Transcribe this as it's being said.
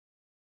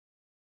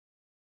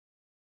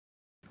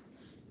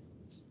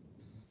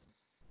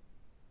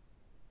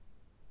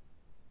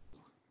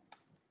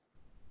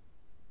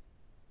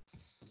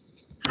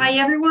Hi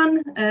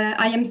everyone,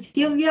 I am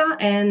Sylvia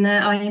and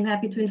I am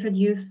happy to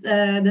introduce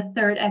the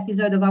third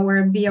episode of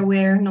our Be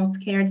Aware, Not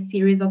Scared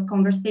series of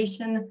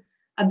conversation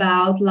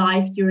about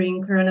life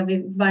during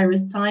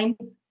coronavirus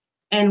times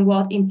and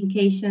what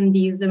implication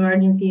these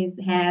emergencies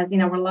has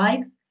in our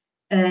lives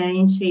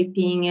in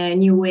shaping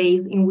new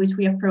ways in which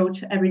we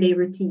approach everyday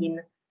routine.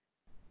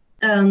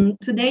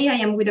 Today I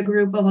am with a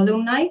group of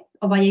alumni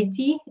of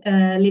IIT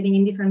living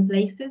in different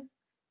places.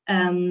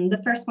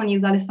 The first one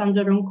is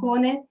Alessandro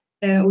Roncone,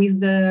 who is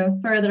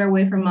further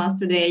away from us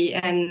today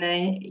and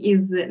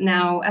is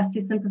now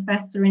assistant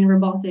professor in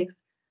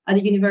robotics at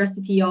the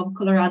University of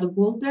Colorado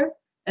Boulder,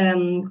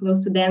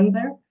 close to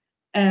Denver.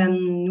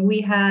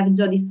 We have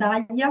Jody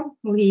Saglia,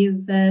 who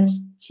is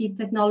Chief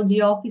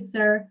Technology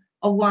Officer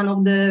of one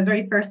of the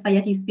very first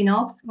IIT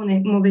spin-offs,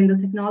 Movendo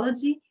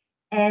Tecnology.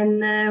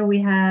 And we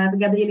have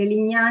Gabriele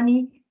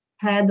Lignani,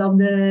 head of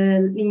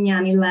the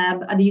Lignani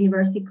lab at the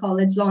University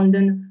College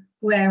London,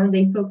 where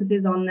they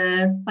focuses on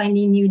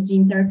finding new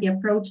gene therapy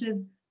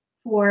approaches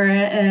for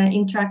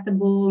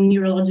intractable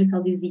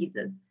neurological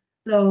diseases.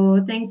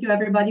 So thank you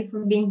everybody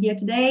for being here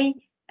today.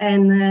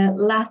 And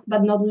last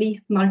but not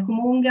least, Marco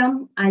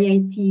Monga,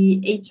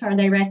 IIT HR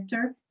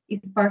Director,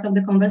 is part of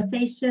the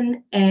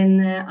conversation.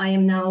 And I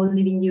am now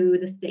leaving you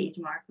the stage,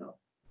 Marco.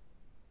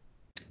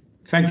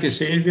 Thank you,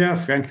 Sylvia.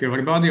 Thank you,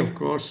 everybody, of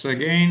course,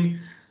 again.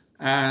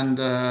 And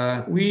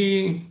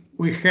we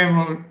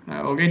have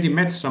already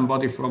met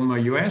somebody from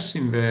US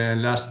in the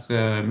last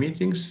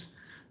meetings.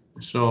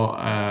 So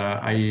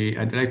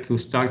I'd like to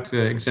start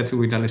exactly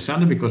with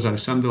Alessandro, because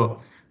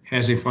Alessandro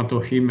has in front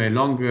of him a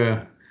long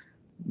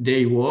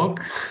day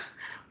work.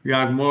 We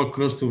are more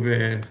close to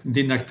the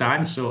dinner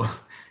time. So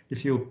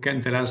if you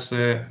can tell us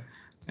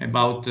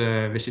about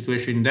the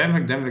situation in Denver.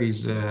 Denver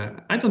is,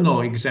 I don't know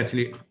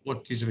exactly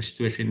what is the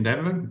situation in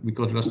Denver,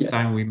 because last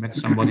time we met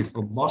somebody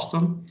from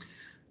Boston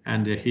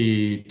and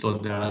he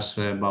told us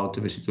about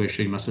the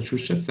situation in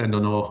Massachusetts. I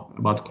don't know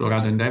about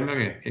Colorado and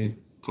Denver,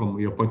 from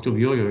your point of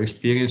view, your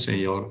experience,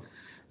 and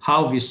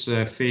how this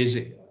phase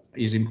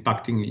is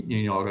impacting in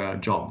your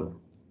job.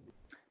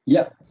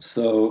 Yeah,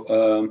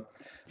 so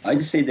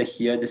I'd say that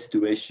here the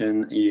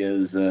situation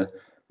is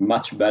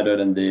much better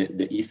than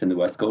the East and the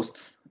West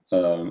Coasts.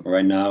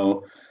 Right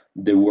now,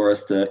 the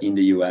worst in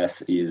the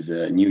US is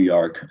New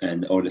York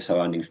and all the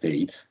surrounding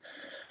states.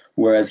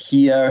 Whereas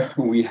here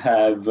we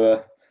have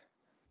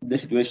the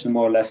situation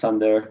more or less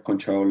under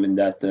control, in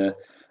that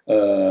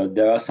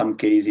there are some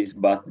cases,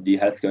 but the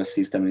healthcare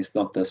system is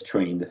not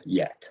strained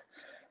yet.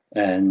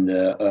 And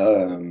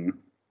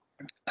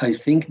I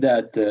think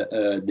that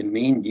the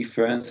main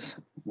difference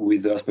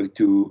with respect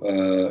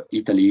to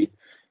Italy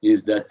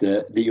is that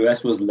the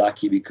US was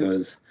lucky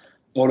because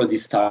all of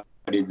this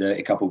started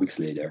a couple of weeks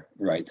later,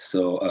 right?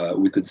 So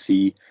we could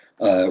see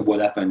what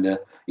happened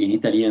in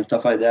Italy and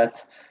stuff like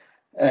that.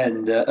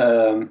 And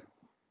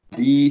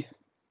the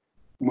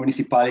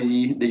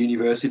municipality, the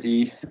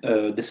university,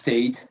 the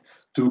state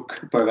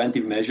took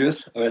preventive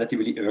measures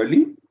relatively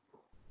early.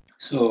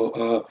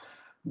 So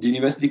the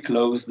university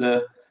closed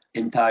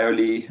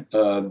entirely,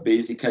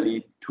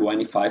 basically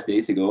 25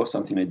 days ago,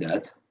 something like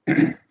that.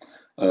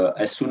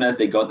 As soon as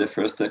they got the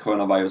first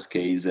coronavirus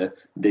case,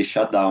 they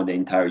shut down the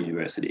entire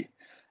university.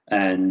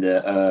 And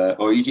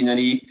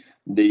originally,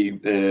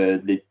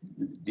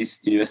 this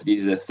university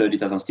is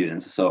 30,000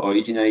 students. So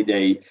originally,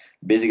 they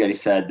basically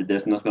said that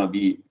there's not going to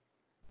be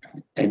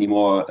any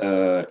more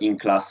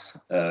in-class,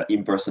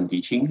 in-person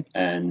teaching,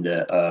 and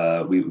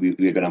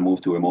we're going to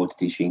move to remote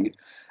teaching.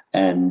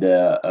 And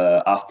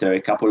after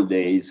a couple of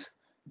days,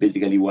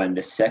 basically when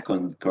the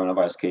second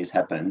coronavirus case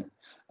happened,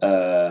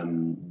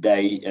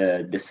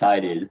 they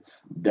decided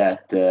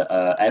that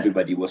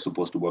everybody was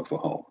supposed to work from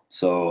home.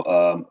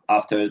 So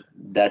after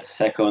that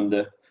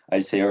second,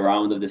 I'd say,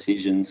 round of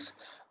decisions,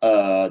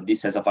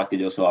 this has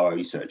affected also our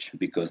research,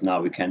 because now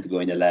we can't go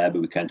in the lab,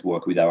 we can't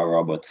work with our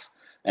robots,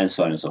 and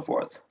so on and so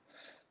forth.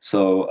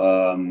 So,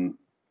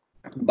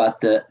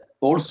 but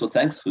also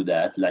thanks to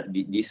that, like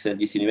this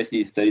university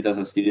is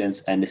 30,000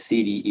 students and the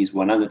city is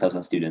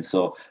 100,000 students.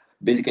 So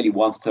basically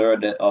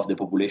 1/3 of the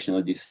population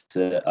of this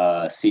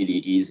city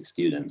is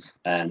students.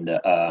 And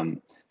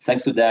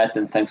thanks to that,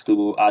 and thanks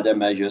to other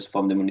measures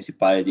from the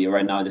municipality,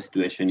 right now the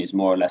situation is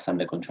more or less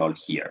under control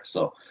here.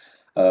 So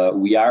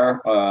we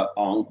are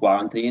on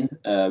quarantine,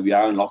 we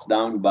are on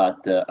lockdown,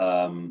 but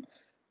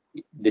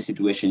the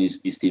situation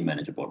is still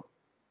manageable.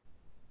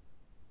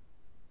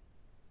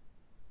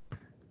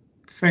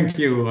 Thank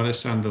you,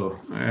 Alessandro.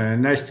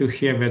 Nice to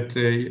hear that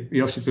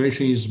your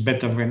situation is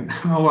better than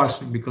ours,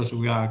 because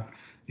we are a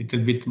little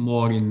bit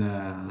more in,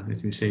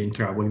 let me say, in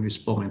trouble in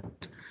this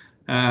moment.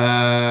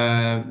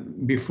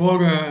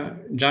 Before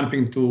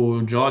jumping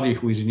to Jody,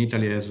 who is in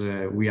Italy as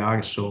we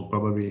are, so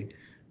probably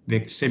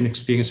the same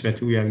experience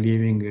that we are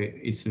living,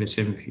 it's the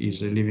same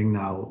he's living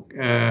now.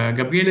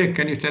 Gabriele,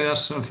 can you tell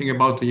us something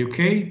about the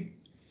UK?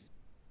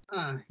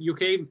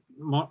 UK,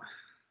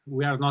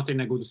 we are not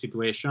in a good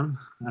situation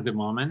at the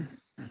moment.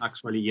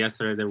 Actually,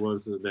 yesterday there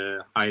was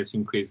the highest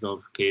increase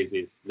of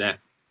cases. That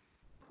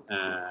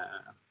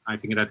I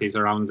think that is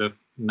around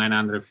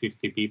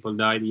 950 people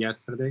died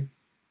yesterday.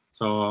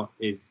 So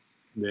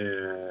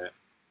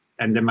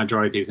and the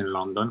majority is in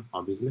London,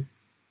 obviously.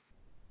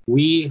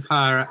 We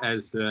are,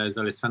 as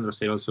Alessandro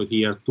said, also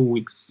here 2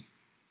 weeks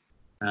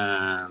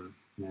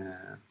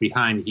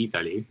behind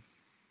Italy.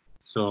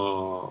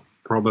 So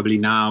probably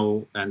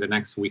now and the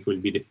next week will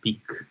be the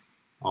peak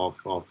of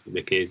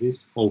the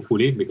cases,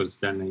 hopefully, because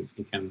then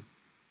it can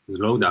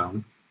slow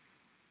down.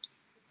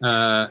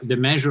 The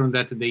measure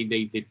that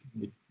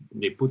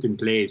they put in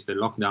place, the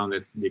lockdown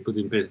that they put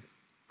in place,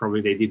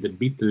 probably they did a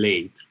bit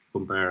late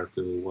compared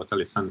to what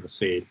Alessandro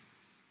said.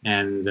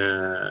 And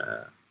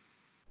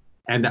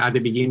at the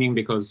beginning,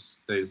 because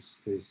there's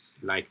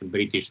like a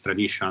British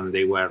tradition,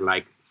 they were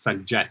like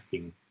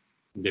suggesting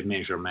the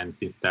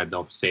measurements instead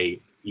of say,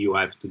 you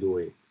have to do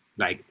it.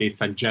 Like they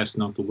suggest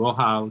not to go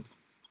out.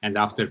 And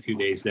after a few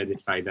days, they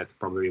decide that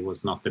probably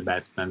was not the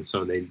best. And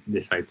so they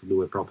decide to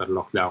do a proper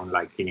lockdown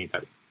like in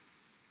Italy.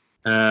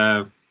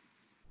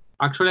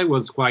 Actually, I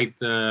was quite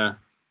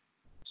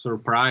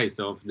surprised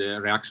of the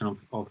reaction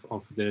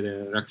of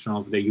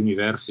the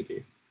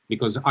university,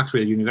 because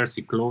actually the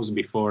university closed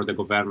before the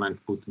government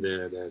put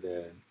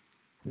the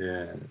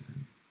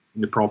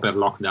proper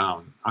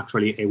lockdown.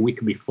 Actually, a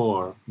week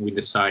before we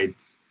decided,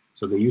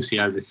 so the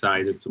UCL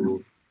decided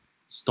to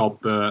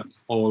stop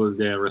all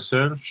the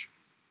research,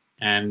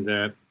 and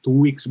 2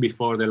 weeks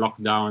before the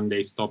lockdown,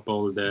 they stopped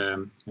all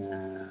the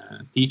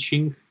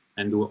teaching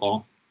and do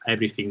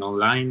everything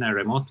online and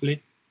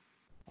remotely.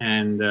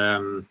 And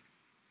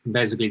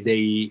basically,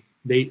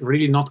 they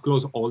really not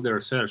close all the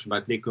research,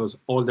 but they close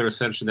all the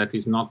research that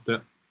is not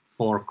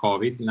for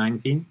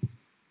COVID-19.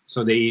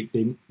 So they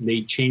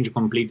change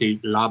completely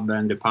lab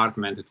and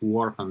department to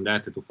work on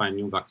that, to find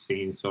new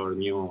vaccines or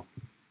new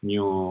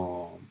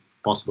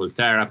possible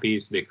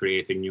therapies. They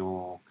create a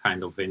new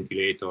kind of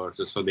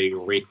ventilators. So they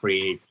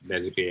recreate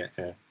basically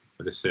a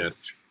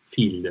research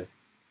field,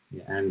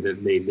 and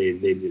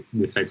they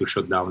decide to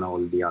shut down all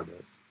the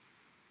others.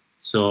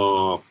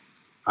 So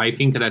I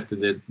think that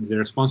the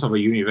response of a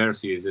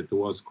university that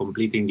was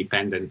completely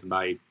independent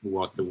by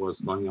what was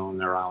going on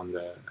around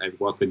and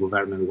what the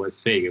government was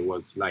saying, it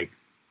was like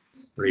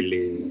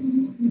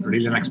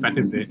really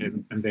unexpected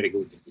and very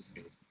good in this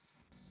case.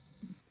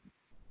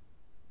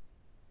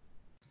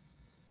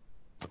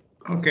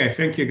 Okay,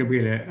 thank you,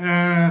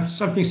 Gabriele.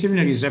 Something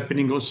similar is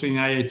happening also in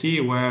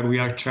IIT, where we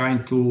are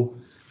trying to,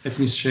 let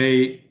me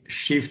say,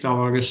 shift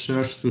our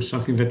research to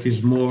something that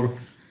is more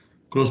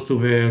close to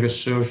the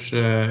research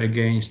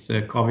against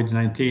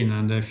COVID-19.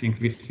 And I think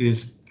this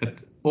is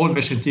that all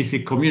the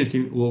scientific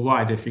community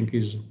worldwide, I think,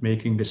 is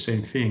making the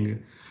same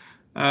thing.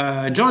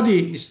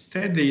 Jody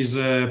instead is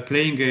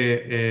playing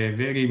a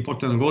very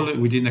important role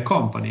within a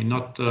company,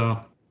 not,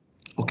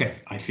 okay,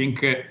 I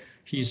think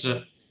he's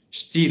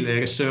still a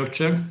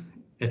researcher,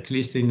 at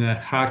least in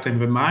heart and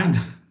the mind,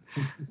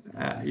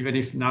 even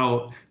if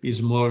now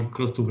he's more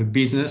close to the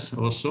business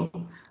also.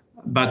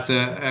 But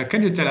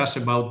can you tell us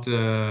about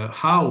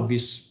how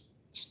this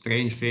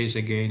strange phase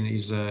again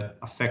is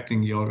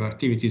affecting your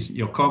activities,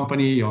 your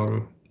company,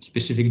 your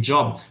specific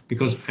job?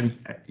 Because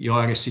you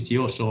are a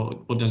CTO,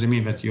 so what does it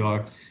mean that you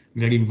are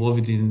very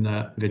involved in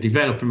the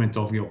development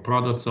of your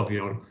products, of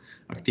your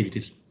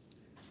activities?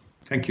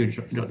 Thank you,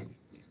 Jody.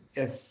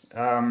 Yes.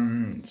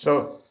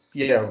 So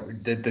yeah,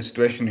 the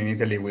situation in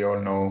Italy, we all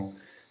know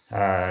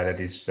that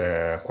is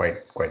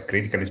quite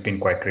critical. It's been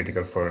quite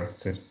critical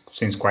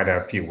since quite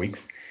a few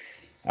weeks.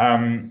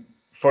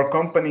 For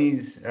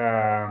companies,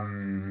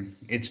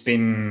 it's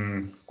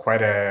been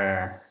quite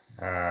a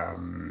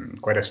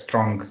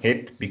strong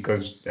hit,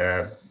 because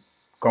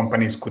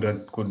companies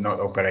could not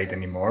operate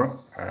anymore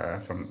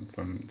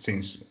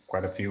since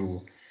quite a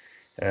few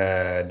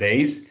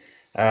days.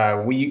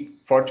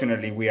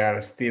 Fortunately, we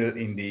are still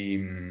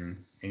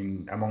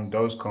among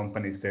those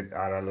companies that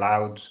are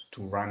allowed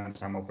to run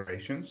some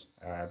operations,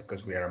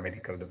 because we are a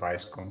medical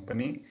device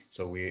company.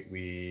 So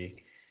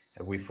we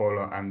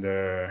follow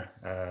under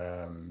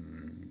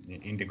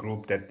in the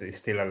group that is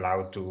still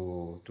allowed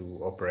to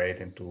operate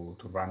and to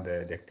run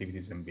the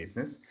activities and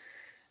business.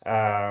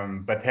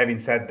 But having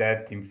said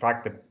that, in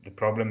fact, the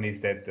problem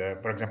is that,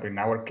 for example, in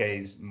our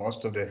case,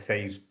 most of the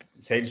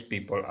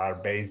salespeople are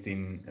based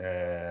in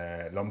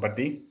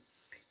Lombardy,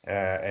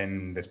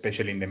 and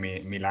especially in the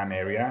Milan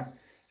area.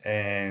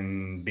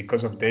 And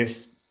because of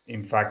this,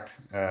 in fact,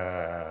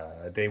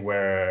 they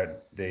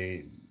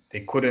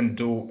couldn't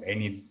do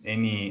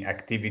any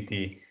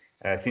activity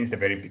since the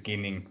very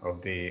beginning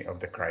of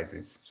the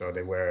crisis. So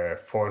they were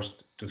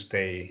forced to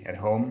stay at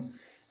home.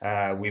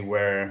 We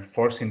were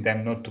forcing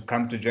them not to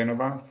come to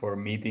Genova for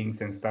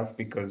meetings and stuff,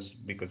 because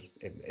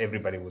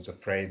everybody was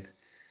afraid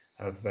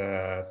of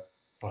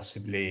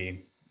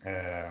possibly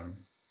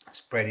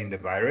spreading the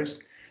virus.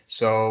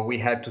 So we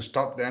had to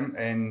stop them.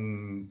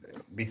 And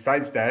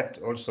besides that,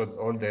 also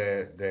all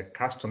the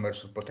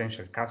customers,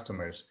 potential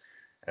customers,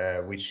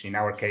 which in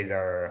our case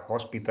are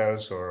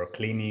hospitals or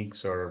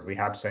clinics or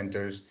rehab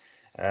centers,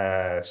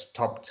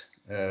 stopped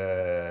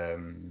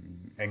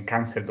and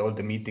canceled all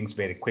the meetings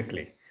very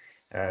quickly.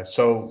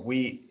 So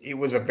it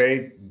was a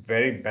very,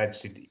 very bad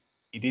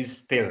it is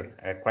still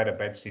quite a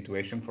bad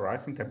situation for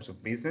us in terms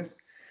of business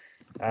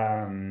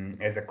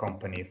as a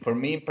company. For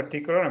me in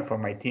particular, and for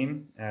my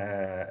team,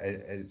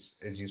 as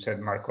you said,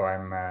 Marco,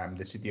 I'm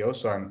the CTO,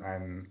 so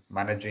I'm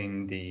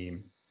managing the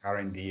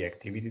R&D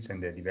activities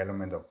and the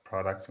development of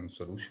products and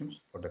solutions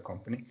for the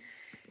company.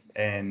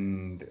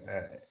 And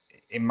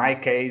in my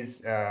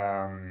case,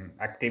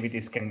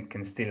 activities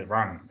can still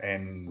run,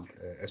 and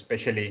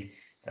especially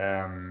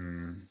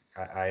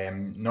I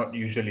am not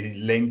usually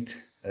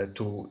linked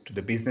to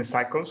the business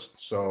cycles,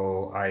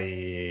 so I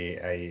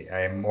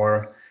am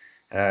more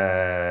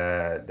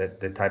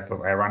the type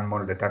of, I run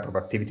more the type of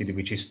activity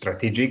which is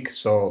strategic.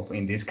 So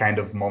in these kind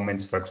of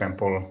moments, for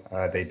example,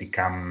 they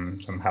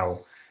become somehow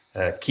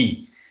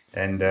key,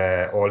 and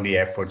all the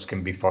efforts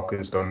can be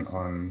focused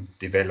on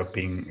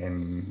developing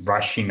and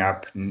rushing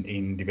up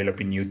in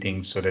developing new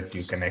things so that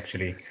you can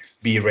actually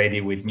be ready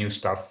with new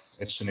stuff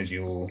as soon as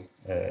you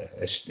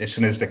as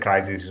soon as the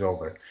crisis is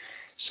over.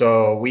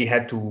 So we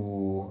had to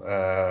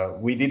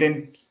we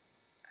didn't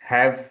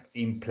have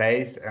in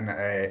place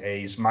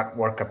a smart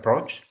work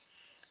approach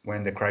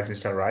when the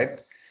crisis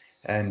arrived,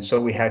 and so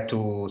we had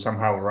to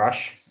somehow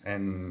rush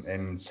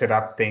and set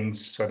up things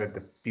so that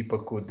the people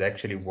could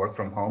actually work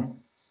from home.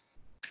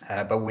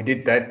 But we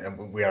did that.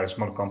 We are a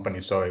small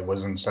company, so it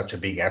wasn't such a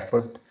big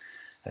effort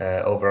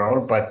overall.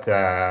 But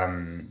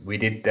we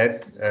did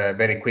that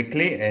very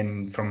quickly,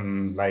 and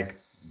from like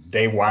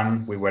day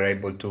one, we were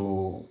able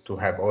to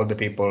have all the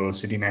people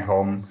sitting at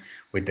home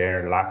with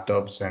their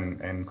laptops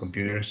and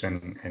computers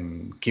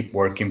and keep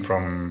working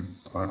from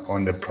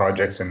on the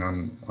projects and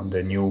on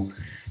the new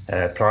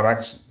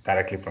products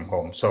directly from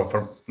home. So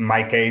for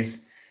my case,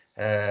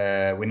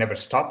 we never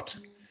stopped.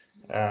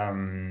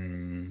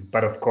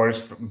 But of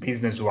course,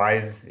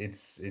 business-wise,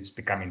 it's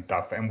becoming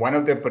tough. And one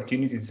of the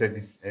opportunities that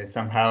is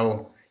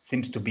somehow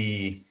seems to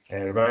be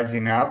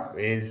rising up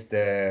is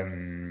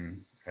the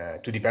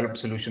to develop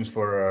solutions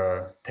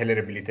for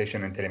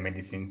telerehabilitation and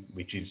telemedicine,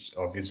 which is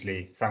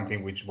obviously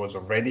something which was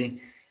already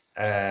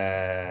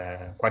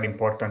quite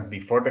important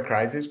before the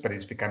crisis, but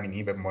it's becoming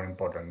even more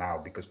important now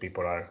because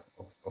people are,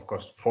 of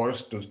course,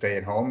 forced to stay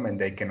at home and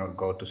they cannot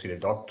go to see the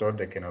doctor,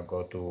 they cannot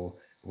go to.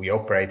 We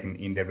operate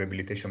in the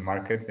rehabilitation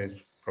market, as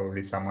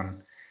probably some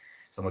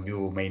of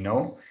you may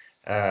know,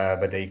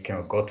 but they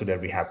cannot go to the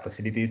rehab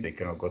facilities, they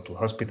cannot go to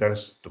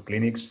hospitals, to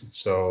clinics.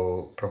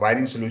 So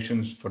providing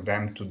solutions for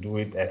them to do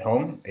it at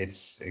home,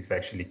 it's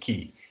actually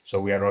key.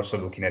 So we are also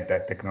looking at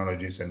that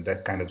technologies and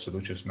that kind of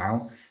solutions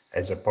now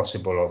as a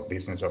possible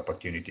business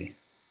opportunity.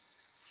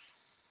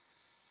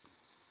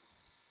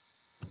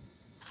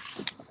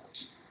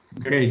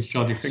 Great,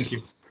 Jody, thank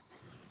you.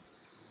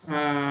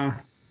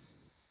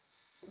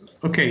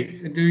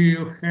 Okay, do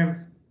you have,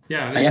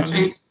 yeah,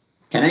 Alessandro?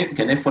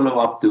 Can I follow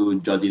up to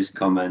Jody's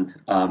comment?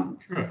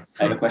 Sure.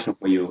 I have a question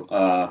for you.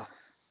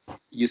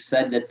 You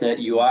said that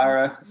you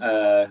are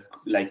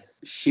like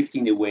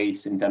shifting the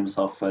weights in terms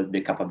of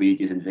the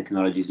capabilities and the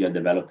technologies you are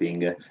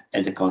developing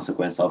as a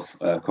consequence of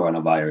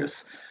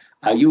coronavirus.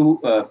 Are you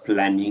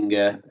planning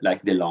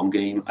like the long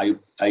game?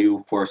 Are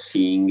you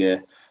foreseeing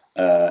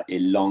a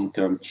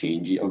long-term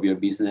change of your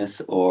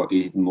business, or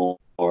is it more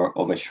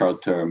of a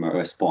short-term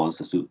response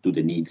to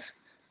the needs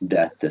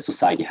that the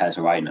society has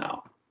right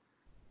now?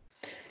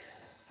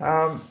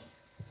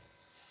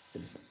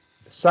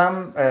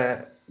 Some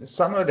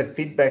of the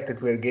feedback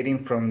that we're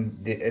getting from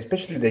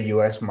especially the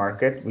US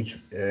market, which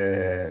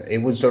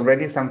it was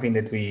already something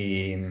that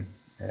we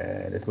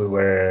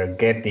were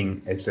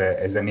getting as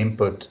an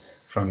input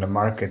from the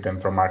market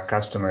and from our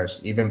customers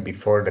even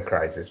before the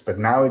crisis, but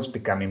now it's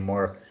becoming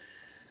more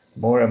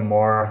and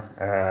more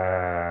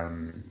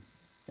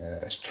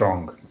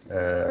strong.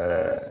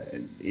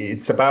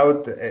 It's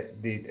about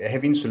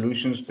having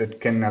solutions that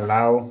can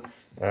allow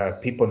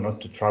people not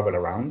to travel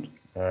around,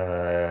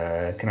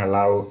 can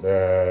allow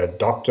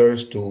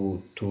doctors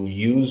to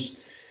use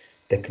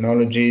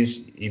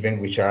technologies even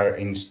which are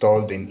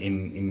installed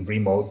in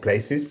remote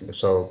places.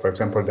 So, for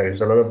example, there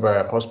is a lot of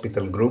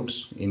hospital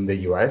groups in the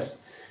US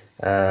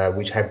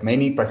which have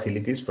many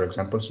facilities, for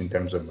example, in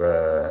terms of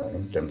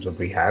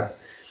rehab.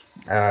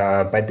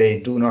 But they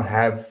do not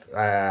have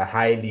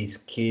highly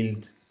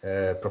skilled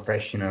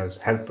professionals,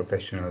 health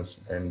professionals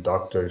and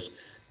doctors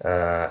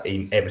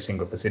in every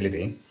single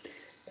facility.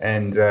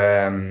 And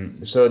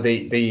so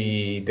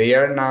they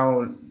are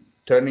now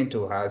turning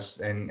to us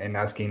and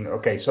asking,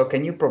 okay, so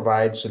can you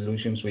provide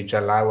solutions which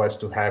allow us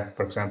to have,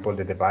 for example,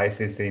 the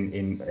devices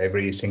in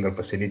every single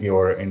facility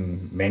or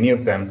in many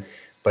of them,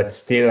 but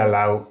still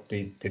allow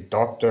the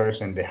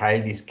doctors and the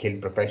highly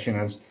skilled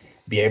professionals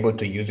be able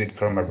to use it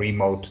from a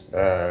remote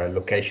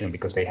location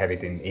because they have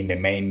it in the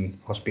main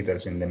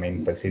hospitals, in the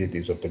main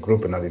facilities of the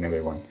group and not in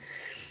everyone.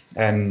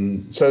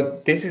 And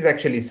so this is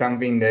actually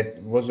something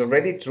that was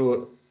already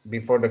true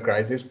before the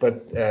crisis,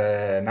 but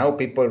now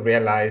people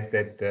realize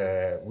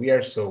that we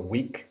are so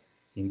weak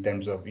in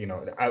terms of,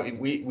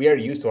 we are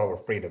used to our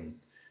freedom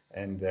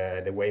and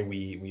the way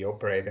we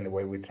operate and the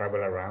way we travel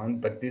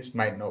around, but this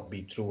might not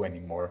be true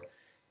anymore,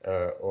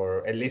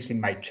 or at least it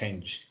might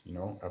change,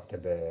 after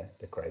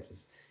the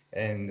crisis.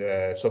 And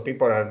so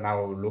people are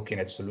now looking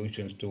at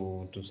solutions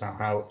to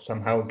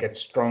somehow get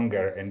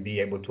stronger and be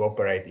able to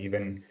operate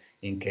even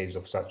in case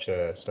of such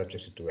a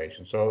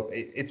situation. So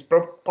it's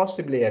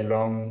possibly a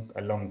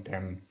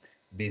long-term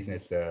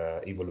business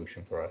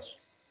evolution for us.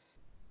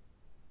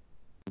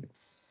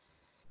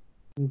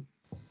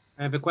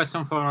 I have a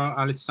question for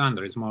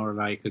Alessandro. It's more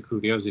like a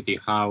curiosity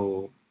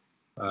how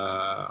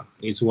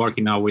it's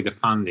working now with the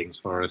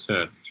fundings for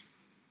research.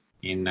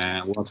 In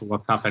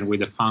what's happened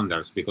with the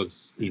funders,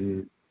 because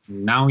in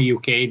now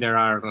UK there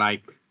are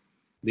like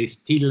they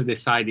still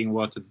deciding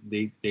what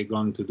they're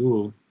going to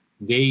do.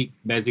 The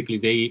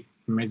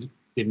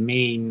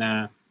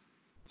main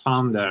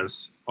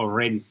funders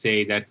already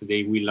say that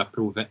they will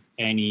approve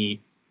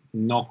any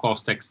no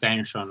cost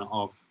extension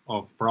of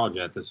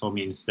project. So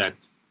means that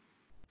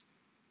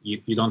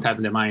you don't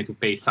have the money to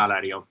pay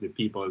salary of the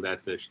people that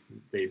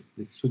they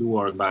should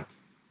work, but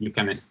you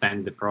can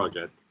extend the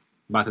project.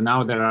 But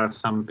now there are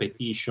some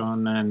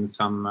petition and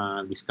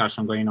some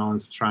discussion going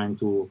on trying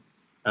to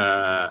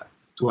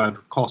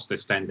have cost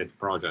extended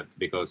project,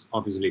 because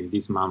obviously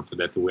this month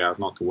that we are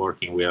not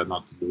working, we are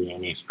not doing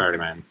any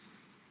experiments.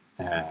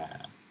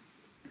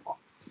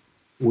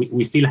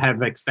 We still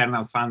have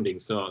external funding,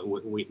 so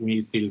we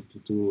need still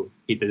to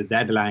hit the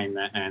deadline,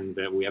 and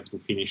we have to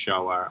finish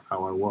our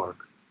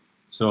work.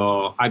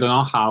 So I don't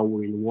know how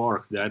we'll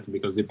work that,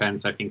 because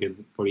depends, I think,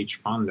 for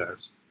each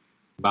funders.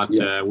 But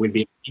will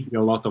be a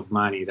lot of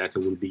money that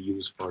will be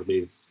used for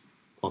this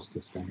cost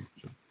extension.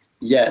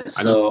 Yeah,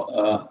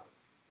 so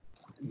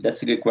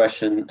that's a good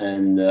question.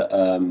 And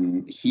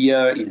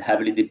here it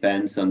heavily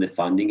depends on the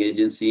funding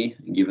agency,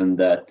 given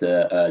that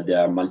there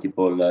are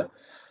multiple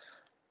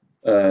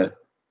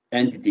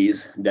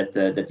entities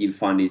that give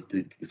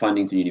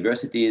funding to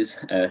universities.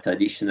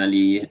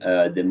 Traditionally,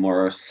 the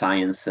more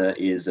science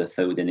is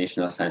through the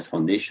National Science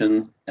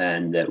Foundation,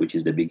 and which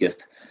is the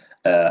biggest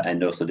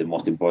and also the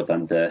most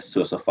important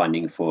source of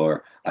funding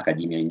for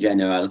academia in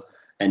general.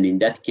 And in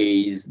that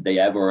case, they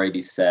have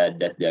already said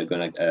that they're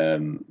going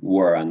to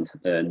warrant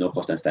no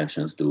cost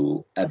extensions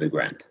to every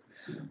grant.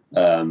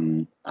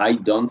 I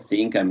don't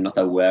think, I'm not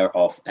aware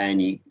of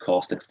any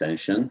cost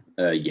extension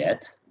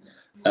yet.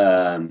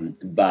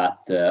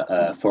 But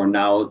for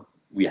now,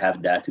 we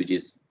have that, which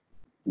is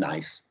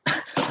nice.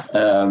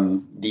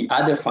 The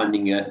other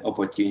funding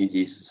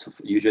opportunities,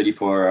 usually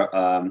for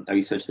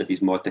research that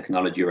is more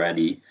technology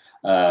ready,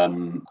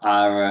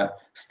 are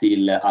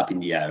still up in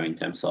the air in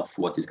terms of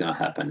what is going to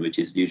happen, which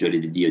is usually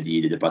the DoD,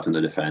 the Department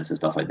of Defense, and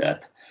stuff like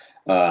that.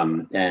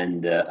 At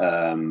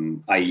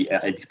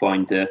this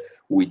point,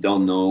 we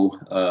don't know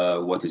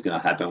what is going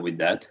to happen with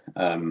that.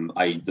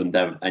 I don't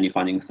have any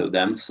funding through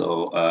them,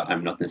 so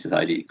I'm not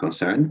necessarily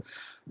concerned.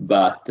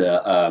 But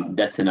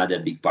that's another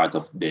big part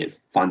of the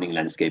funding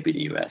landscape in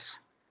the US.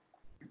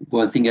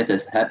 One thing that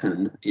has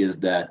happened is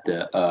that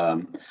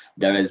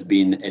there has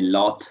been a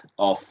lot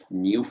of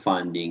new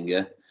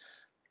funding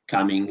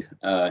coming,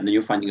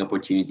 new funding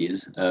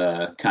opportunities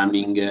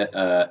coming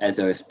as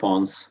a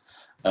response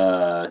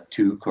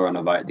to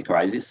coronavirus, the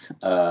crisis,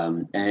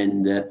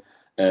 and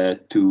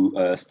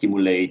to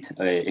stimulate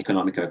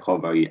economic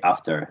recovery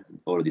after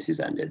all this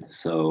is ended.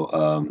 So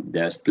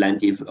there's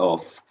plenty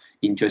of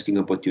interesting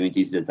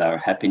opportunities that are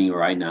happening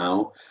right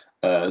now.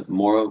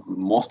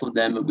 Most of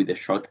them with a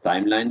short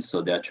timeline,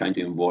 so they're trying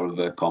to involve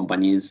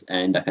companies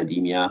and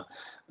academia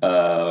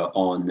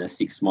on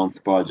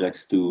 6-month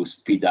projects to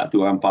speed up,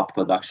 to ramp up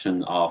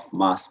production of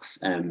masks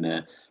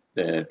and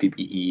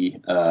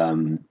PPE,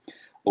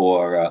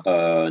 or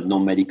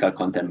non-medical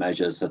content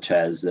measures such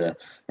as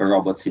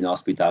robots in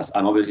hospitals.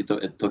 I'm obviously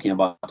talking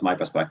about my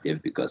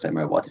perspective because I'm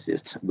a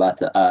roboticist, but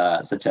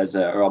such as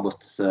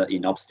robots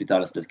in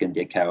hospitals that can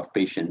take care of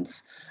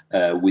patients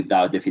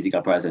without the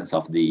physical presence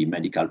of the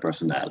medical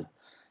personnel.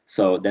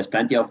 So there's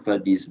plenty of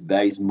these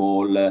very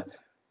small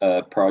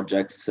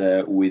projects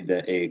with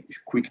a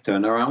quick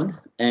turnaround,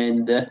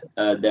 and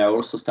they're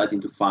also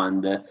starting to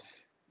fund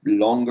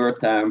longer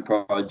term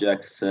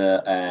projects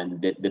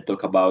and they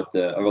talk about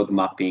road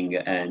mapping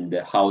and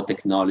how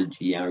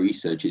technology and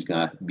research is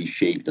going to be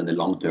shaped on the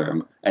long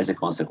term as a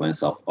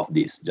consequence of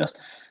this, just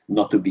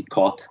not to be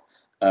caught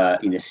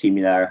in a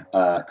similar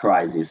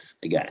crisis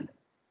again.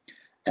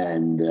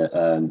 And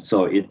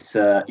so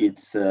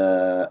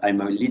I'm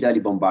literally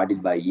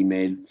bombarded by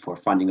email for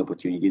funding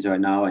opportunities right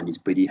now, and it's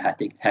pretty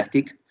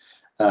hectic.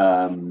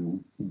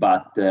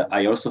 But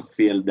I also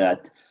feel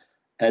that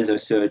as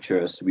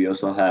researchers, we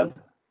also have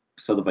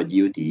sort of a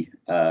duty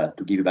to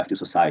give back to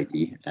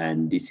society,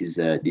 and this is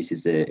I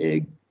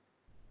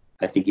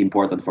think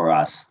important for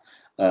us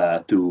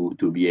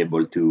to be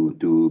able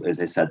to, as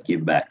I said,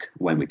 give back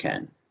when we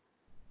can.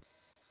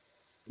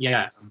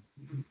 Yeah,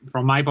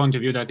 from my point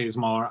of view, that is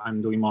more,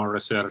 I'm doing more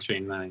research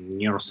in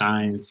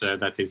neuroscience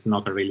that is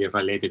not really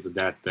related to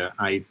that.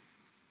 I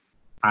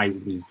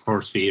will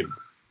foresee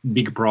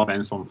big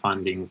problems on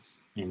fundings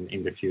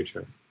in the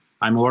future.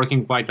 I'm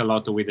working quite a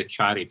lot with the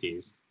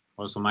charities.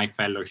 Also, my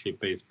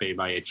fellowship is paid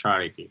by a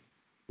charity.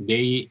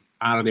 They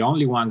are the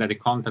only one that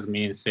contact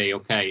me and say,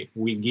 okay,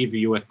 we give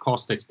you a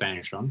cost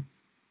extension,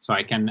 so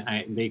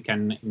they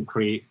can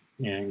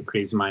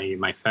increase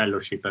my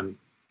fellowship and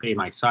pay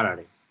my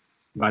salary.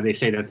 But they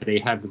say that they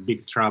have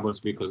big troubles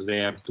because they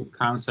have to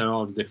cancel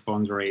all the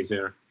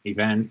fundraiser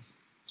events.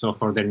 So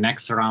for the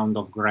next round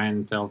of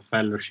grant of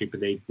fellowship,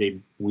 they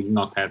will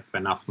not have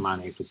enough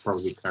money to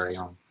probably carry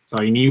on.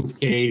 So in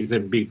UK is a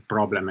big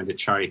problem in the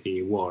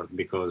charity world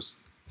because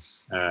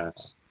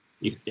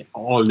if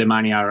all the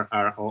money are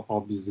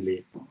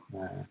obviously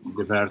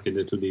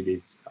diverted to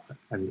this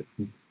and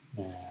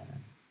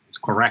it's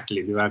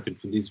correctly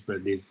diverted to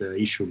this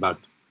issue, but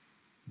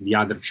the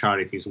other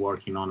charities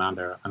working on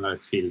another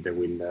field that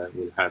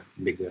will have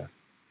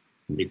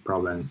big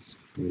problems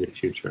in the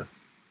future.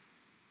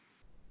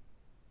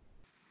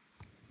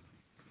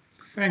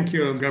 Thank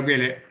you,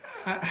 Gabriele.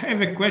 I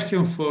have a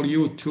question for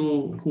you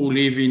two who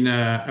live in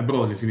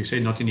abroad, if we say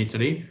not in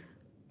Italy.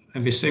 I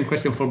have the same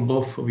question for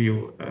both of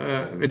you.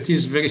 It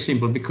is very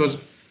simple because,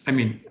 I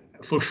mean,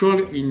 for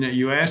sure in the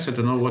US, I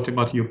don't know what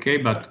about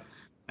UK, but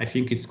I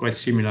think it's quite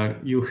similar.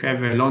 You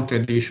have a long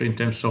tradition in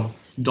terms of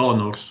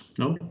donors,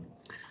 no?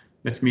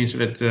 That means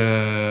that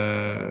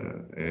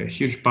a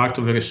huge part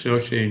of the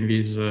research in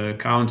these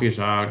countries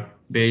are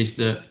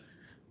based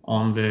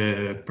on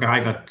the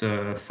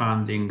private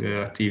funding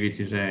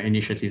activities,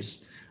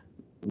 initiatives.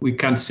 We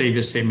can't say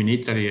the same in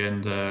Italy,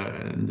 and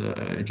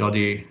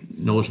Jody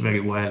knows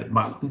very well,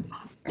 but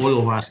all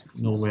of us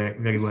know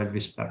very well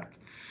this fact.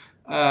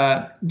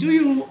 Do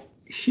you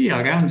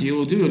hear around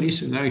you, do you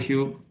listen, are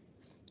you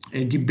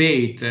a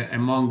debate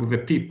among the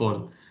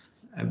people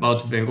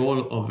about the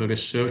role of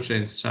research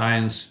and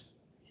science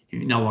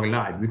in our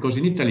life? Because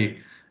in Italy,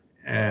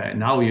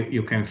 now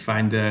you can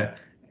find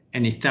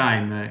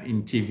anytime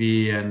in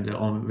TV and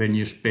on the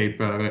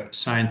newspaper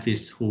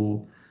scientists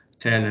who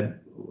tell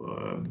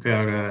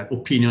their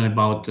opinion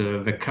about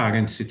the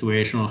current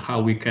situation, how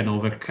we can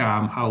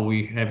overcome, how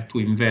we have to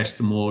invest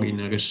more in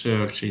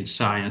research, in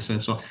science,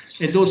 and so on.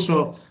 And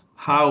also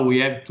how we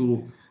have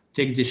to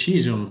take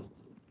decisions,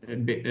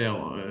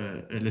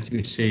 let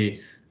me say,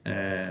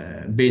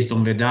 based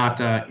on the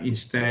data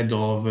instead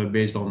of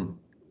based on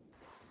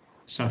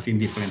something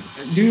different.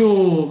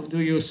 Do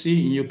you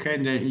see in UK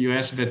and the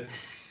US that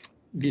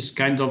this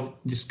kind of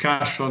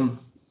discussion,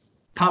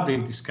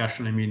 public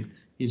discussion, I mean,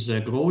 is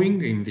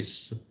growing in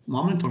this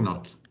moment or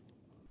not?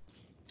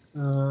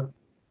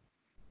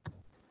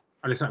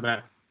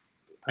 Alessandro,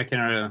 I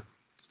can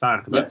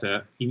start, but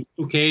in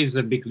UK is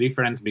a bit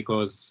different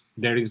because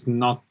there is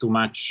not too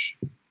much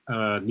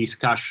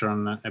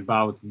discussion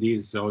about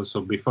this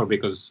also before,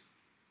 because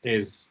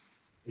basically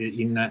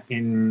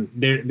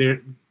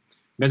there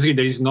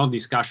is no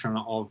discussion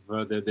of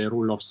the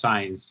rule of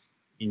science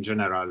in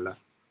general,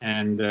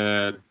 and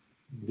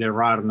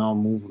there are no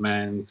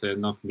movement,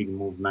 not big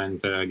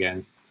movement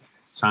against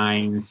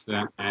science,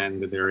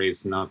 and there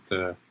is not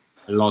a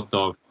lot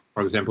of,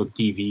 for example,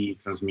 TV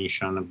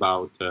transmission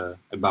about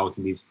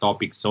these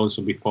topics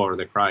also before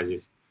the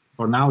crisis.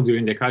 For now,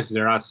 during the crisis,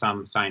 there are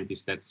some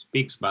scientists that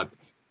speaks, but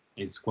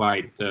it's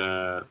quite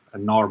a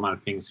normal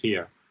things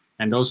here.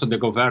 And also the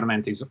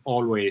government is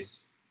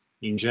always,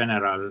 in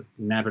general,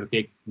 never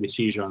take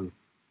decision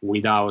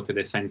without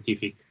the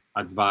scientific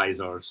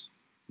advisors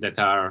that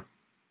are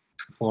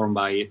formed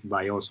by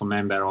also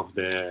member of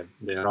the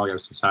Royal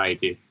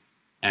Society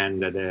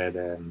and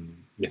the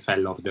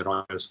fellow of the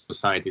Royal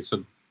Society.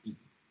 So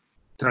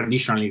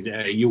traditionally,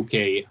 the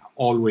UK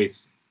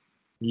always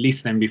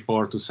listen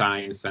before to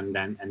science and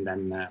then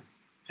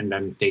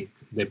take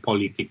the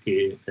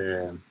political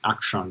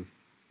action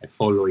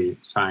following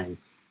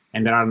science.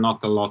 And there are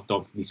not a lot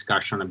of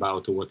discussion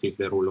about what is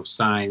the role of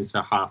science,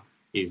 how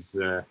is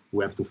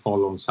we have to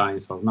follow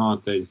science or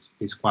not.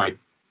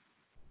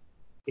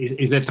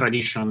 Is a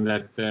tradition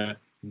that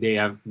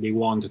they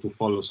want to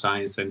follow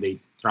science and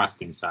they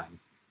trust in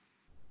science.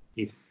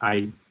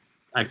 I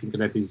think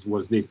that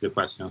was the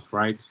question,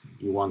 right?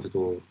 You wanted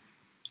to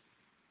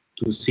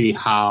see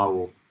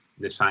how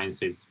the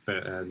sciences,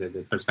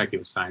 the perspective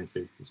of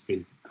sciences is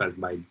felt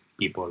by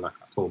people at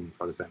home,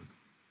 for example.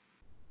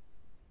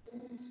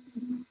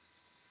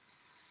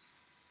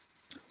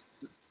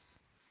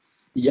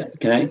 Yeah,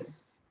 can I?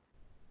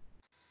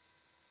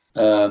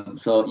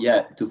 So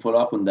yeah, to follow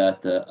up on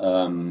that,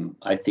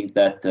 I think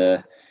that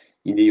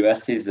in the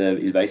US is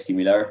very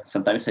similar.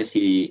 Sometimes I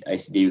see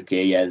the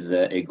UK as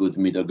a good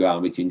middle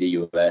ground between the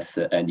US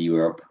and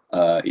Europe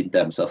in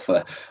terms of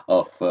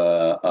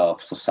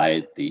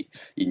society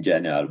in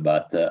general.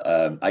 But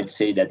I'd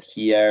say that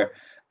here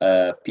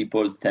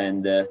people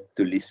tend to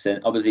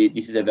listen. Obviously,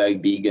 this is a very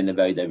big and a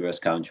very diverse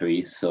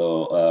country.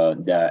 So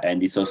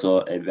and it's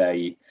also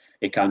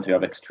a country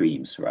of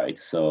extremes, right?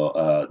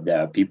 So there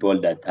are people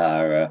that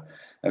are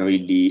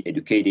really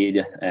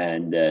educated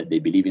and they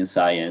believe in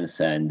science,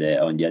 and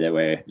on the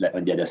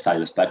other side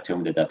of the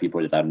spectrum, there are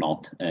people that are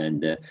not,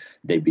 and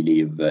they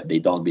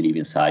don't believe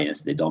in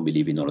science, they don't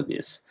believe in all of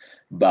this.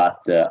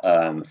 But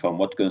from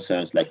what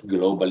concerns like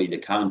globally the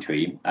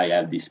country, I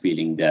have this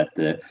feeling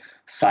that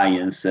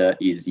science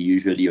is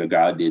usually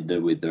regarded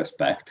with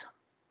respect.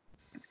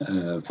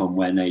 from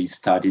when I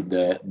started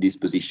this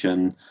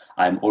position,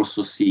 I'm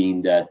also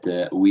seeing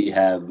that we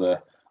have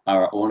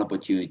our own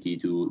opportunity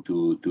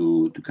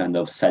to kind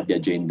of set the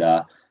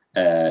agenda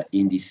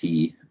in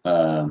DC.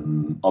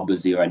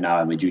 Obviously, right now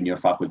I'm a junior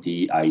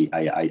faculty.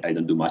 I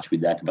don't do much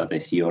with that, but I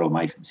see all of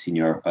my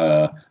senior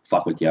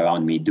faculty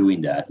around me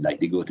doing that. Like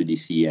they go to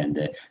DC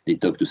and they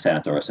talk to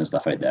senators and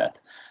stuff like that.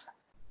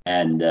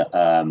 And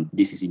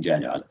this is in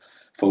general.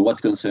 For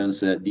what concerns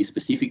this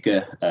specific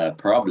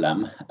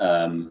problem,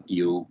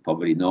 you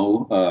probably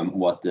know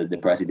what the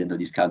president of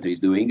this country is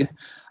doing,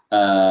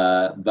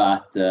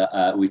 but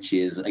which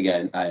is,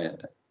 again, I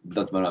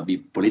don't want to be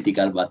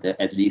political, but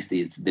at least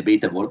it's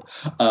debatable.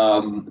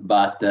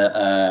 But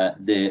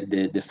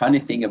the funny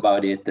thing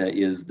about it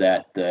is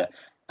that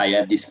I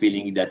have this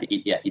feeling that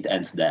it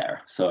ends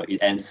there. So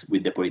it ends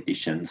with the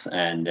politicians,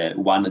 and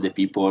one of the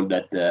people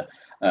that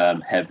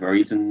have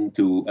risen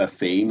to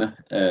fame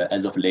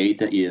as of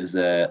late is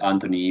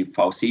Anthony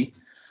Fauci,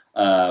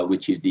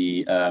 which is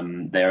the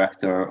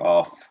director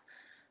of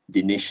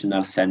the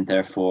National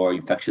Center for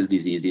Infectious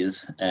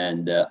Diseases,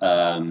 and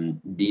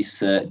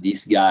this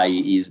guy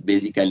is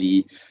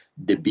basically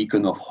the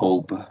beacon of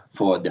hope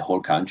for the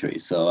whole country.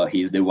 So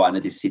he's the one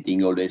that is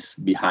sitting always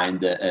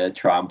behind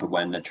Trump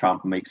when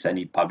Trump makes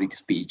any public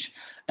speech,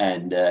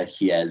 and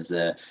he has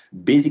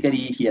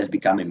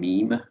become a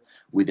meme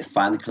with a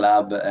fan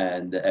club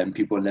and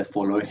people that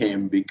follow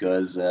him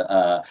because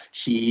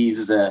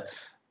he's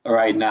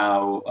right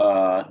now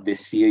the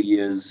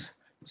serious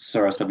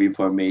source of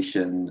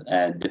information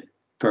and the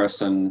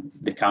person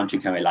the country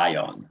can rely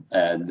on,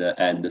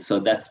 and so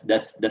that's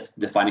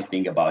the funny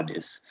thing about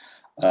this.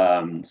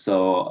 I'd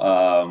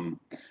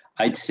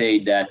say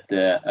that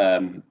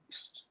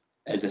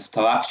as a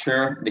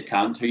structure, the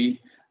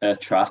country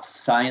trusts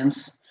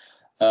science.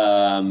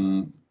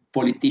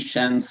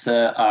 Politicians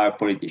are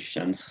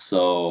politicians,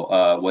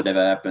 so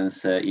whatever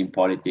happens in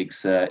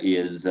politics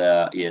is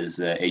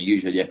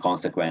usually a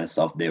consequence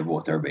of their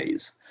voter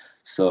base.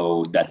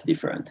 So that's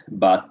different.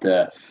 But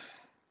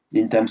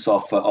in terms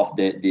of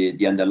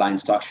the underlying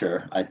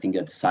structure, I think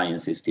that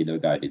science is still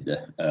regarded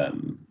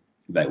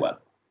very well.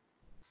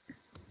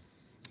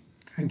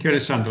 Thank you,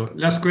 Alessandro.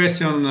 Last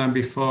question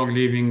before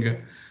leaving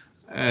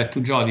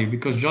to Jody,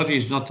 because Jody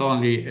is not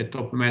only a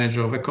top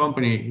manager of a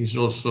company, he's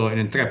also an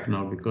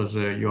entrepreneur because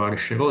you are a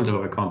shareholder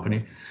of a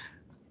company.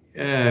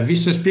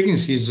 This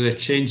experience is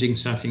changing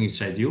something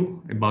inside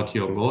you about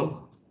your role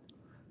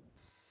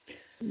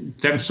in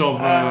terms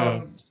of,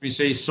 we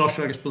say,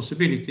 social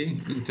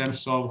responsibility, in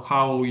terms of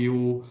how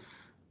you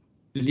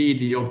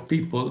lead your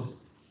people.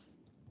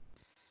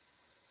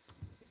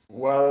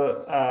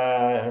 Well,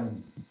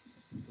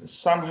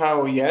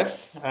 somehow,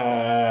 yes.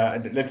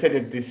 Let's say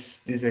that this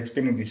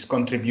experience is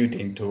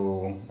contributing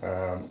to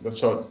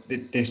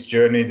this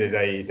journey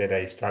that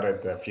I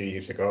started a few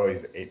years ago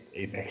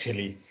it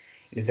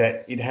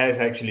has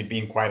actually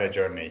been quite a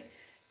journey,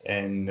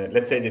 and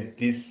let's say that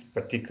this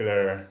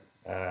particular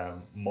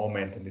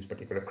moment and this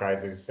particular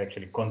crisis is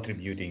actually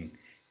contributing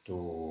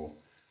to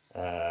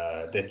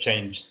the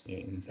change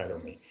inside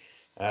of me,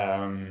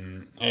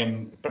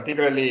 and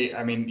particularly,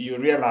 I mean, you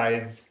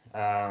realize.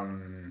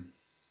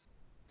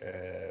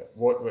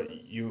 What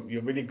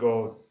you really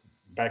go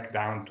back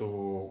down to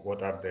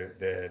what are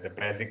the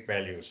basic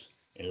values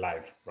in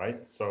life,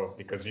 right? So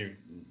because you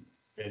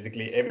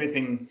basically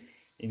everything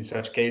in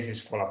such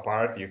cases fall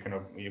apart. You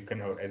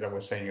cannot, as I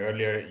was saying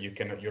earlier,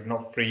 you're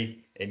not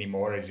free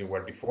anymore as you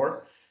were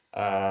before.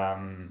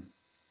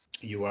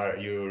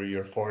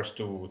 You're forced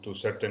to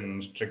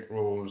certain strict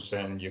rules,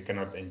 and you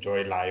cannot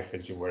enjoy life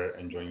as you were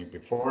enjoying it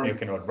before. You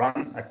cannot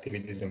run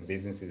activities and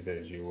businesses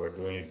as you were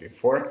doing it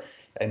before,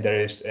 and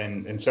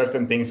and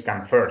certain things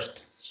come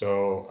first.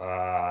 So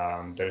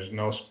there's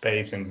no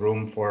space and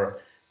room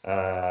for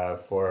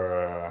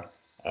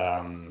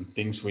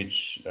things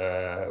which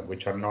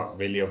are not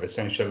really of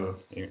essential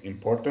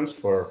importance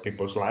for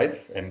people's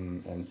life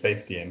and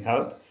safety and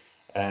health.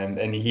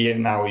 And here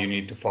now you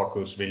need to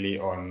focus really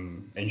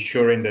on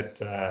ensuring that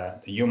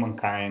the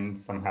humankind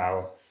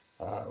somehow,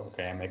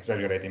 okay, I'm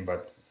exaggerating,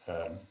 but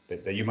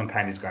the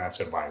humankind is going to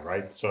survive,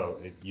 right? So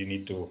you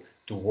need to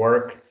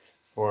work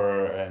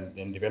for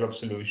and develop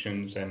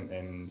solutions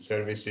and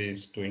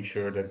services to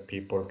ensure that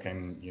people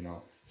can,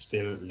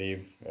 still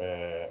live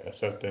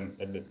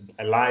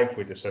a life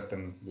with a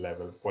certain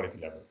quality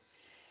level.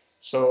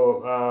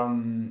 So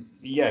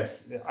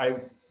yes,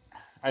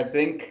 I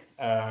think.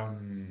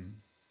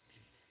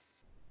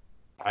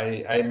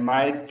 I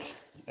might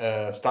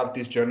start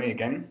this journey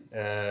again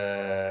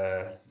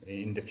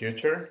in the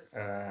future,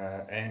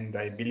 and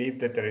I believe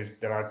that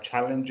there are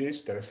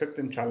challenges. There are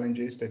certain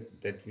challenges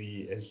that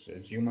we as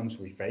humans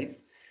we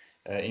face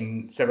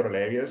in several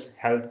areas.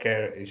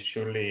 Healthcare is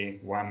surely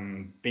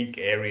one big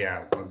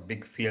area, a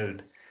big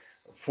field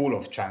full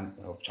of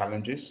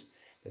challenges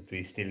that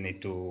we still need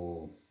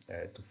to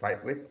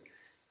fight with.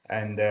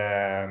 And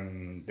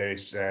there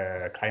is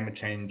climate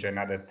change and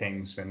other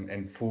things,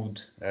 and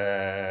food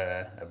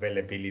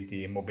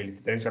availability, mobility.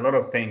 There's a lot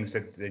of things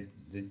that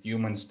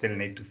humans still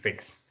need to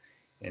fix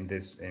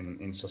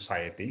in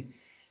society.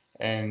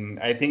 And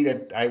I think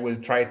that I will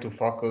try to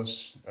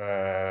focus,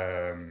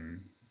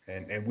 and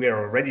we are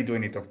already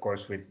doing it, of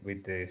course,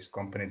 with this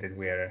company that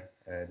we are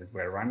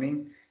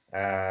running.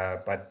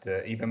 But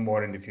even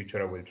more in the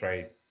future, I will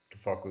try to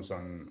focus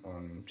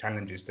on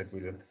challenges that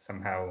will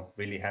somehow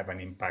really have an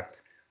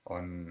impact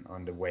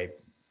on the way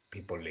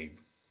people live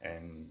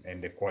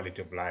and the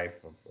quality of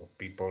life of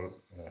people,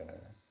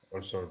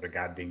 also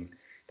regarding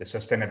the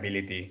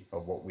sustainability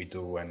of what we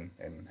do and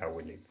how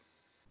we live.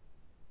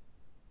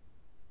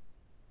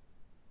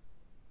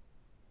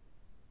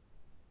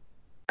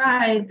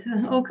 Right.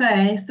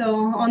 Okay. So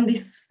on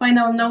this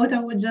final note, I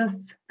would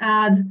just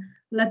add,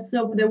 let's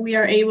hope that we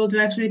are able to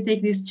actually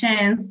take this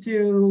chance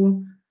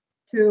to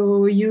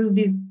use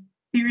this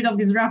period of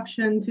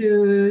disruption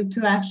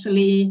to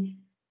actually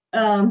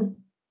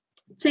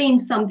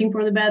change something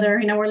for the better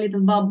in our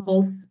little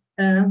bubbles,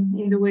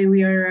 in the way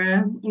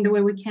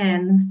we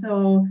can.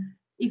 So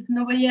if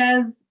nobody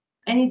has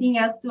anything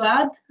else to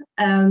add,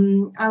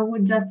 I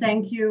would just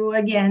thank you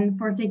again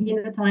for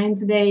taking the time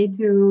today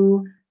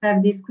to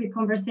have this quick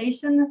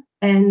conversation,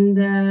 and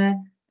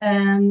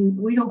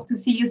we hope to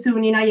see you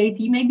soon in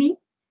IIT, maybe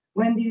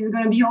when this is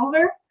going to be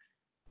over.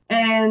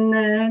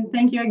 And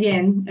thank you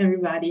again,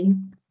 everybody.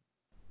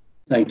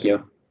 Thank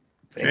you.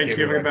 Thank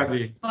you,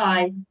 everybody.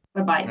 Bye.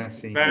 Bye-bye. Bye.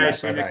 See you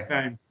next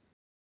time.